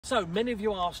So many of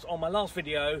you asked on my last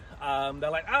video, they're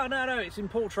like, oh no, it's in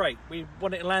portrait, we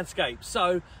want it in landscape.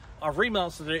 So I've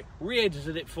remastered it,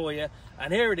 re-edited it for you,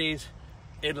 and here it is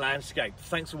in landscape.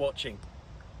 Thanks for watching.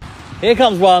 Here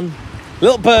comes one,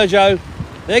 little Peugeot,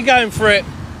 they're going for it.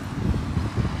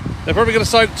 They're probably going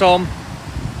to soak Tom.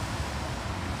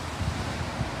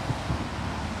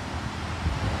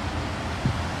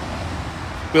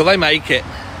 Will they make it?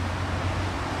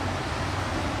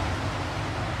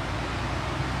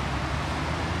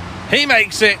 He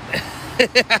makes it.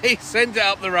 He sends it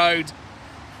up the road.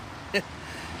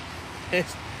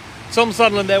 Tom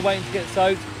Sutherland there waiting to get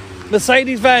soaked.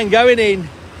 Mercedes van going in.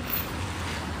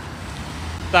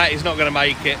 That is not going to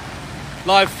make it.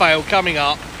 Live fail coming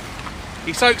up.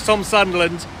 He soaks Tom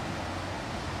Sunderland.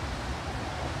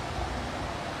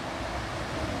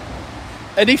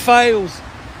 And he fails.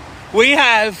 We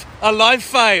have a live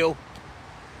fail.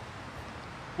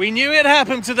 We knew it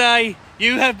happened today.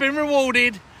 You have been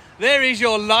rewarded. There is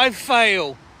your live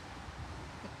fail.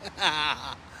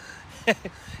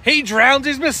 He drowned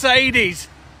his Mercedes.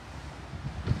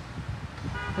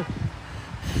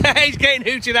 He's getting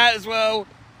hooted out as well.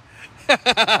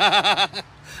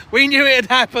 We knew it had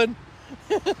happened.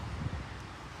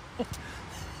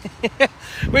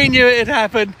 We knew it had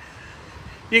happened.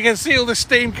 You can see all the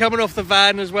steam coming off the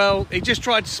van as well. He just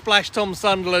tried to splash Tom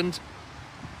Sunderland.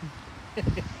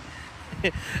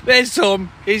 There's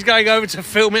Tom. He's going over to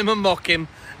film him and mock him.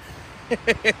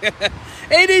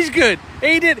 It is good.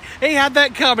 He had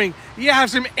that coming. You have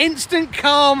some instant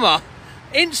karma.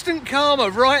 Instant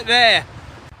karma right there.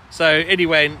 So he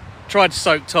went, tried to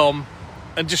soak Tom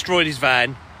and destroyed his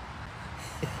van.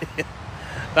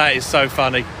 That is so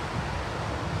funny.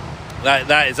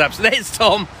 That is absolutely. There's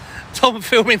Tom. Tom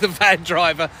filming the van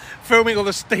driver, filming all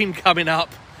the steam coming up.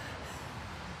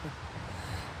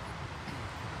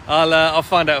 I'll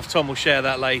find out if Tom will share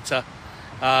that later.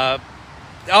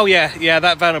 Oh yeah,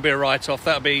 that van will be a write-off.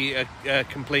 That'll be a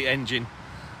complete engine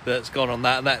that's gone on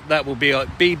that, and that will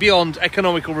be beyond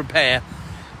economical repair.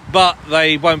 But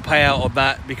they won't pay out on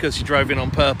that because he drove in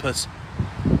on purpose.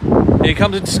 Here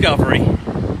comes a Discovery.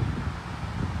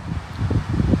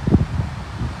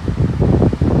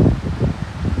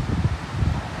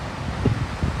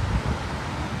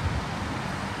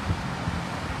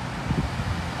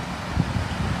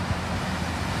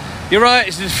 You're right,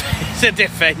 it's a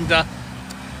Defender.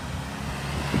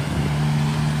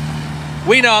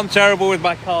 We know I'm terrible with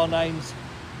my car names,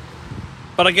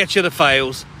 but I get you the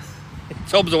fails.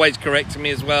 Tom's always correcting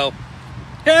me as well.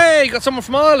 Hey, you got someone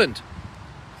from Ireland.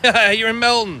 You're in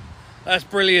Melton. That's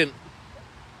brilliant.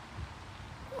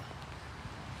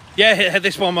 Yeah,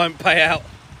 this one won't pay out.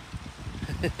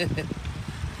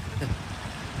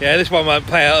 Yeah, this one won't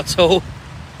pay out at all.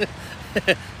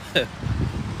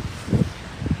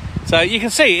 So you can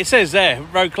see, it says there,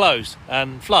 road closed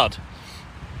and flood.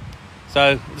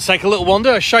 So let's take a little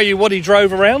wander. I'll show you what he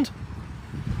drove around.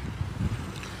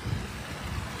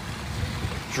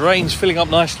 Drain's filling up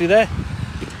nicely there.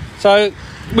 So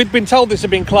we'd been told this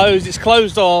had been closed. It's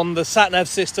closed on the sat-nav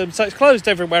system, so it's closed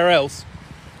everywhere else.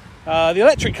 The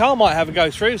electric car might have a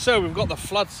go through. So we've got the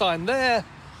flood sign there.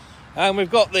 And we've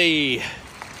got the,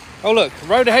 oh look,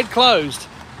 road ahead closed.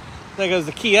 There goes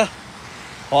the Kia.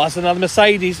 Oh, that's another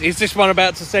Mercedes. Is this one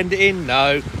about to send it in?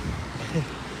 No.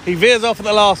 He veers off at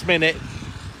the last minute.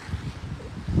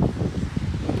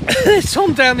 There's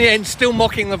Tom down the end, still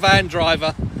mocking the van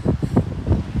driver.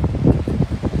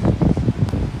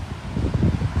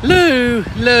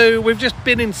 Lou, we've just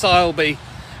been in Sileby.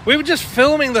 We were just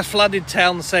filming the flooded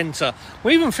town centre.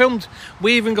 We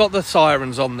even got the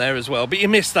sirens on there as well, but you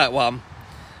missed that one.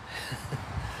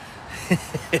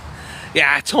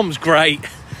 Yeah, Tom's great.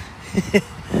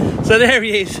 So there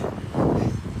he is,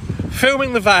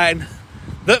 filming the van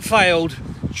that failed,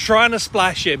 trying to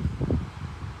splash him.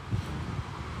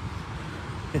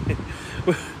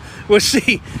 We'll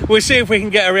see if we can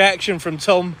get a reaction from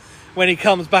Tom when he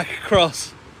comes back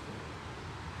across.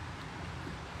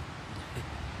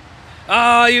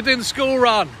 Ah, you're doing the school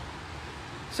run.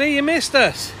 See, you missed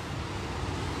us.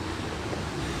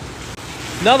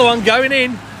 Another one going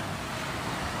in.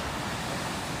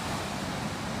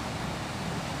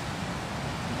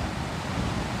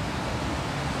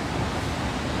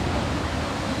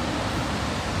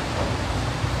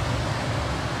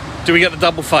 Do we get the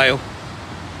double fail?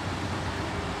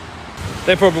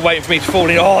 They're probably waiting for me to fall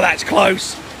in. Oh, that's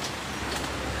close.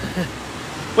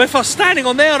 Well, if I was standing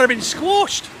on there, I'd have been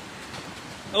squashed.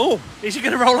 Oh, is he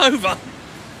going to roll over?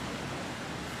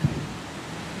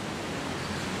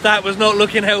 That was not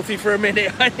looking healthy for a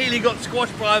minute. I nearly got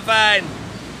squashed by a van.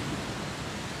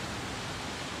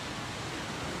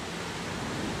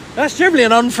 That's generally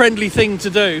an unfriendly thing to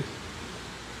do.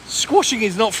 Squashing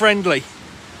is not friendly.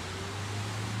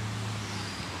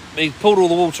 He's pulled all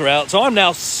the water out, so I'm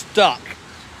now stuck.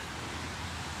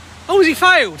 Oh, has he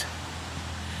failed?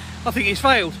 I think he's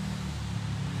failed.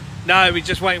 No, he's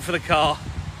just waiting for the car.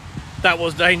 That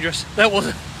was dangerous. It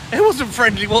wasn't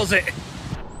friendly, was it?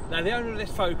 Now, the owner of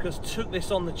this Focus took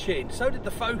this on the chin. So did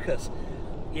the Focus.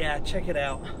 Yeah, check it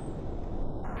out.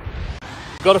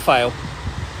 Got to fail.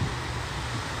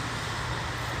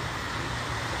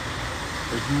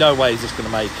 There's no way he's just going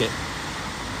to make it.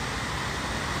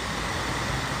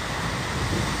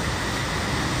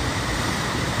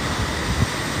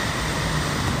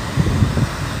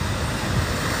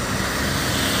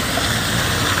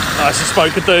 Oh, it's a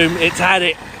spoke of doom. It's had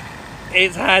it.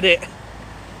 It's had it.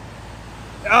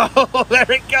 Oh, there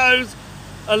it goes.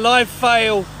 A live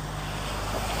fail.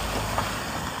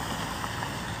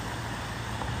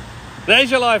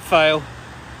 There's your live fail.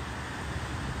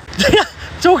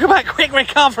 Talk about quick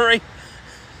recovery.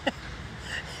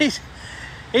 He's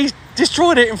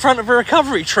destroyed it in front of a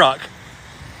recovery truck.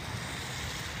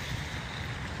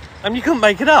 And you couldn't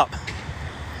make it up.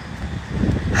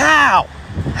 How?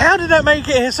 How did that make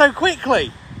it here so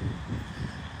quickly?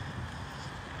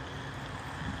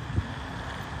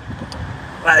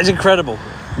 That is incredible.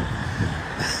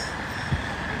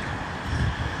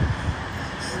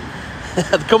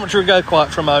 The commentary will go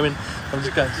quiet for a moment. I'm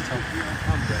just going to tell you.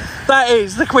 That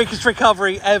is the quickest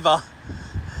recovery ever.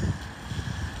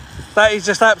 That is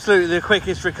just absolutely the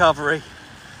quickest recovery.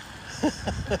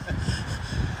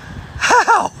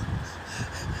 How?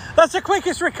 That's the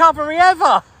quickest recovery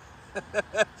ever.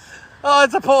 Oh,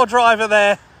 it's a poor driver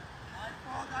there. I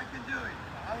thought I could do it.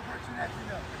 Unfortunately,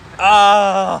 no.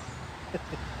 Ah.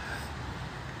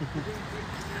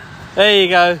 There you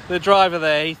go, the driver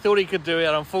there. He thought he could do it,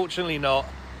 and unfortunately not.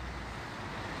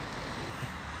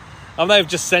 And they've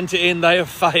just sent it in. They have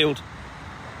failed.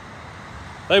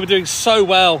 They were doing so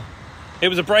well. It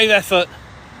was a brave effort.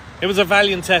 It was a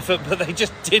valiant effort, but they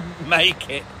just didn't make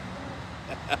it.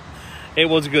 It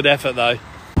was a good effort, though.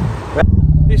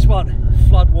 This one,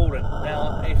 flood warden.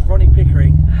 Now, if Ronnie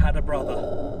Pickering had a brother.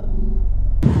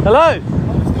 Hello. I'm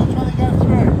still trying to go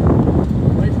through.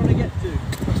 Where are you trying to get to?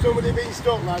 I'm still with it being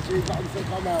stuck, lads, so you've got them to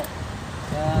come out.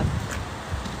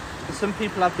 Some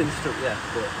people have been stuck, yeah,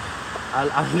 but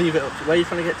I'll leave it up to. Where are you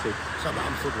trying to get to? So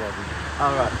I'm stood warden.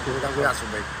 All right. That's for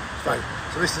me. Fine.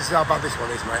 So this is how bad this one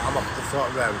is, mate. I'm off the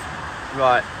Thornton Road.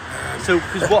 Right. So,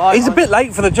 because what He's a bit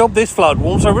late for the job, this flood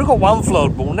warden. So we've got one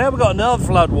flood warden. Now we've got another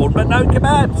flood warden, but no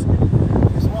kebabs.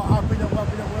 It's what I've been at work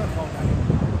all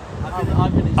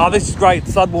day. Oh, this is great.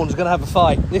 The flood warden's going to have a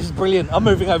fight. This is brilliant. I'm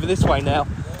moving over this way now.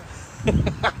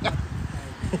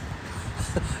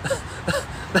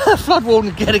 The flood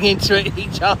warden getting into it,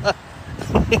 each other.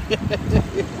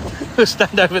 We'll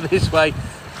stand over this way.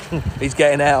 He's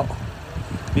getting out.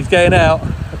 He's getting out.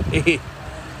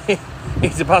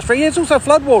 He's a bus driver. He's also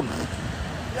flood warden.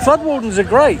 Yeah, flood wardens are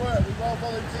great. We're all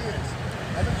volunteers.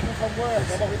 I don't come from work.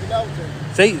 I'm not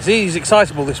with the See, he's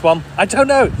excitable, this one. I don't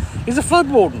know. He's a flood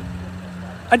warden.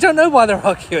 I don't know why they're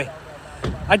arguing.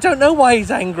 I don't know why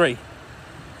he's angry.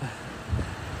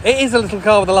 It is a little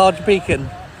car with a large beacon,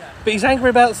 but he's angry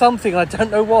about something. I don't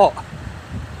know what.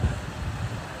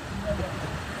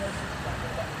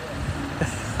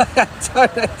 I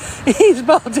don't know. He's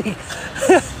Marty.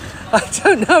 I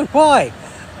don't know why.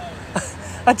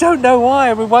 I don't know why.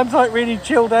 I mean, one's like really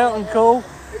chilled out and cool.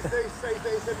 It's the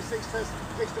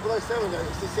 6007,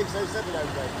 it's the 607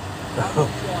 over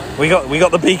there. We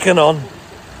got the beacon on.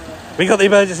 We got the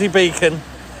emergency beacon.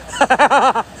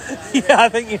 Yeah, I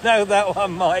think you know that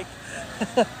one, Mike.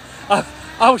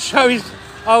 I'll show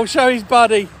his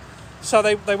buddy. So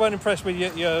they weren't impressed with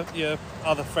your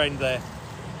other friend there.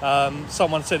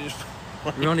 Someone said it's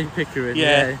Ronnie Pickering.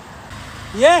 Yeah.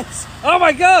 Yes. Oh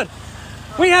my God.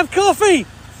 We have coffee.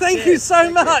 Thank you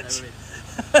so much.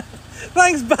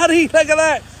 Thanks, buddy. Look at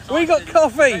that. We got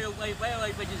coffee. Wait,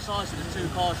 when you saw the two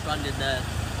cars standing there.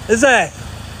 Is there?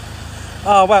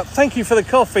 Oh, well, thank you for the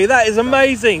coffee. That is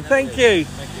amazing. Thank you.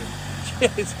 Thank you.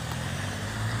 Cheers.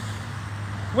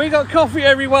 We got coffee,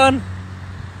 everyone.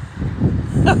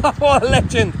 What a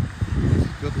legend.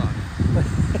 Good luck.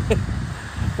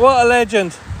 What a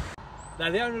legend.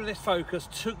 Now, the owner of this Focus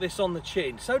took this on the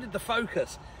chin. So did the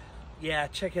Focus. Yeah,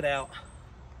 check it out.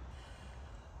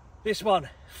 This one,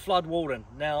 flood warden.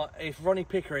 Now, if Ronnie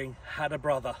Pickering had a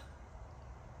brother.